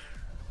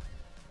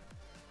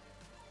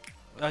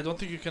 I don't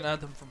think you can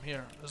add him from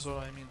here, is what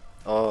I mean.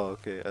 Oh,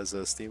 okay. As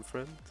a Steam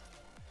friend?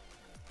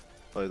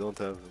 I don't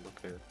have him.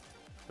 Okay,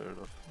 fair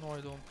enough. No, I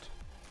don't.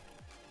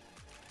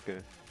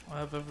 Okay. I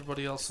have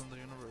everybody else in the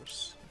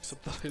universe,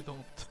 except that I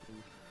don't.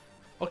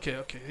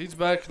 Okay, he's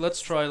back.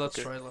 Let's try. Let's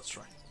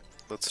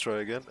try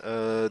again.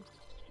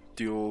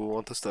 Do you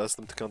want us to ask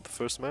them to count the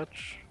first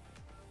match?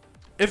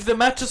 If the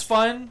match is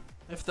fine,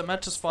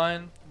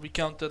 we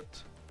count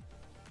it.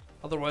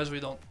 Otherwise, we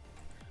don't.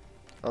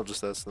 I'll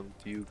just ask them,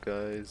 do you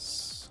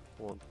guys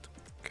want to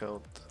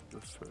count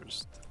the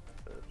first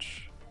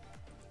match?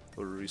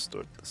 Or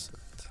restart the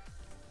set?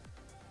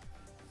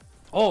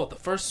 Oh, the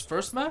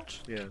first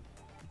match? Yeah. You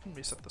can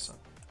reset the set.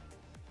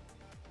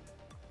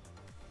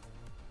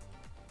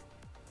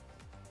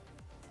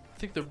 I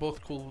think they're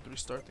both cool with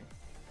restarting.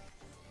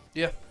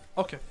 Yeah,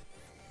 okay.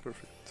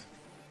 Perfect.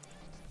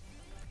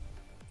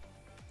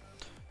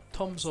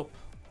 Thumbs up.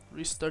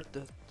 Restart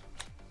that.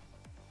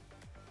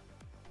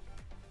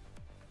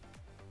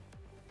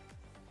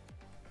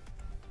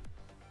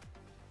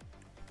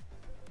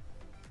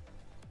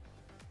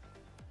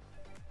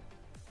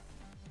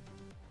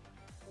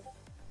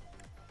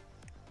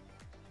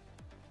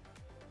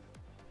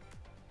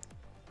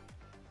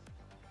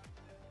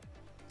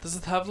 Does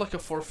it have like a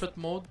forfeit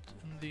mode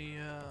in the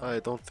I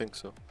don't think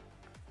so.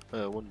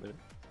 1 minute.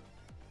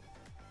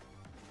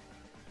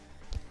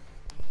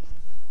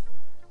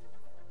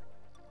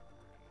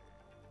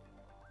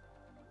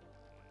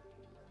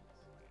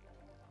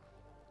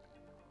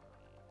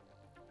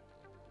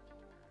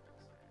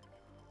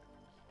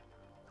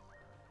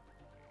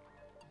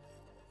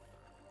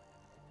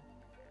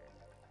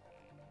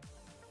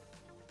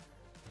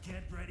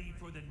 Get ready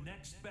for the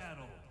next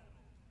battle.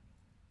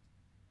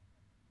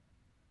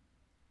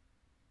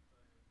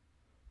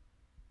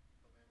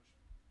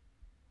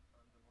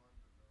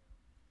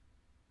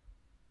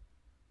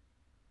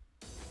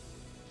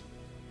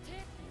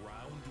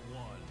 Round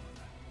one.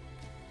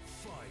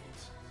 Fight.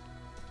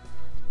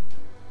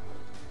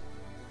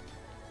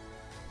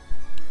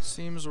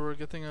 Seems we're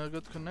getting a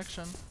good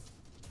connection.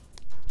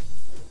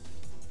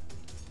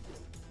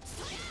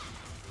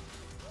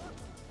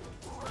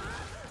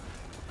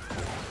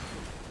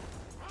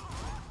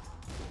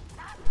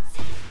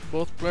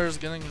 Both players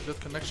getting a good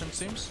connection,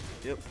 seems.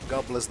 Yep,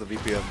 God bless the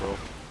VPN, bro.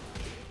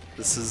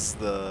 This is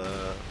the...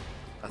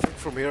 I think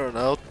from here on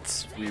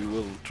out, we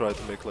will try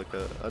to make like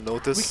a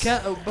notice. We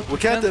can't, but we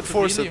can't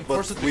enforce really it, but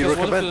enforce we because what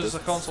recommend if it's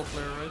it. a console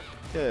player, right?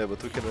 Yeah,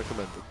 but we can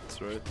recommend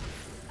it, right?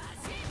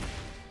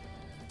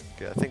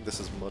 Okay, I think this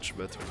is much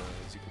better now,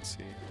 as you can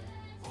see.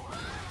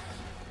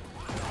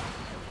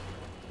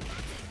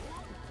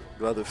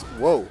 Glad if...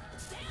 Whoa!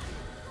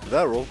 Did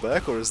that roll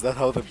back, or is that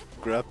how the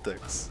grab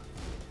text?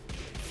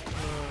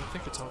 I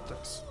think it's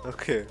Optex.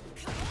 Okay.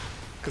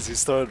 Because he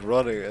started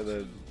running and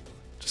then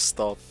just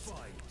stopped.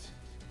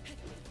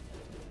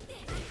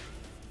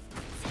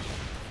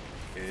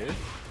 Okay.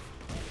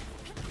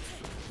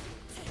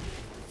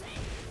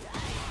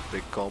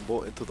 Big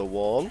combo into the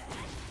wall.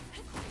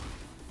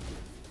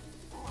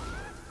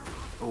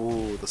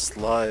 Ooh, the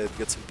slide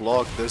gets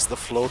blocked. There's the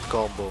float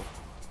combo.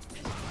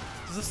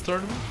 Is this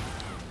tournament?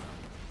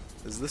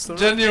 Is this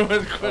tournament?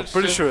 Genuine question. I'm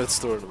pretty sure it's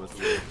tournament.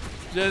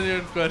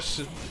 Genuine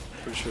question.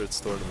 Pretty sure it's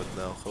tournament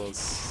now,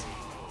 cause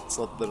it's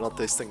not. They're not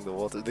tasting the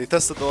water. They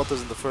tested the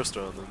waters in the first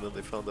round, and then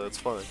they found out it's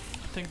fine.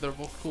 I think they're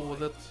both cool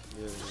with it.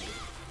 Yeah.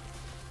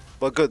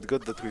 But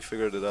good that we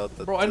figured it out.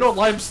 That Bro, I know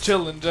Lime's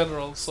chill in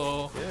general,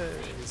 so... Yeah,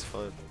 he's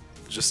fine.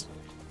 Just,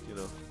 you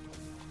know,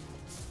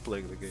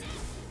 playing the game.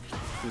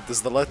 Dude,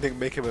 does the lightning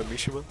make him a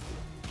Mishima?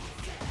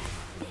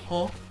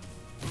 Huh?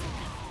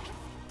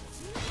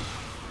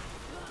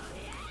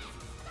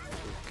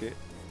 Okay.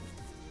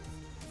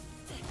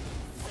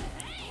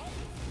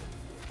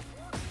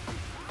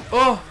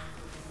 Oh!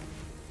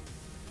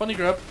 Funny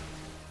grab.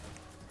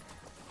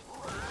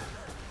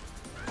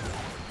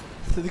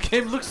 The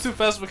game looks too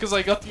fast because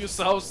I got used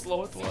to how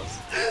slow it was.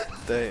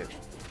 Damn.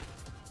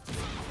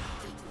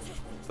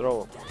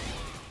 Throw him.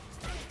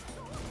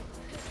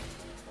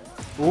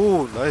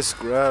 Ooh, nice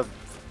grab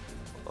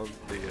on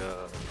the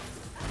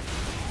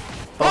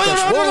Oh,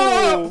 yeah,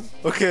 Whoa!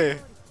 Okay.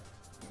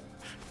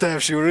 Damn,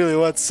 she really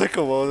went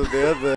sicko mode at the end there.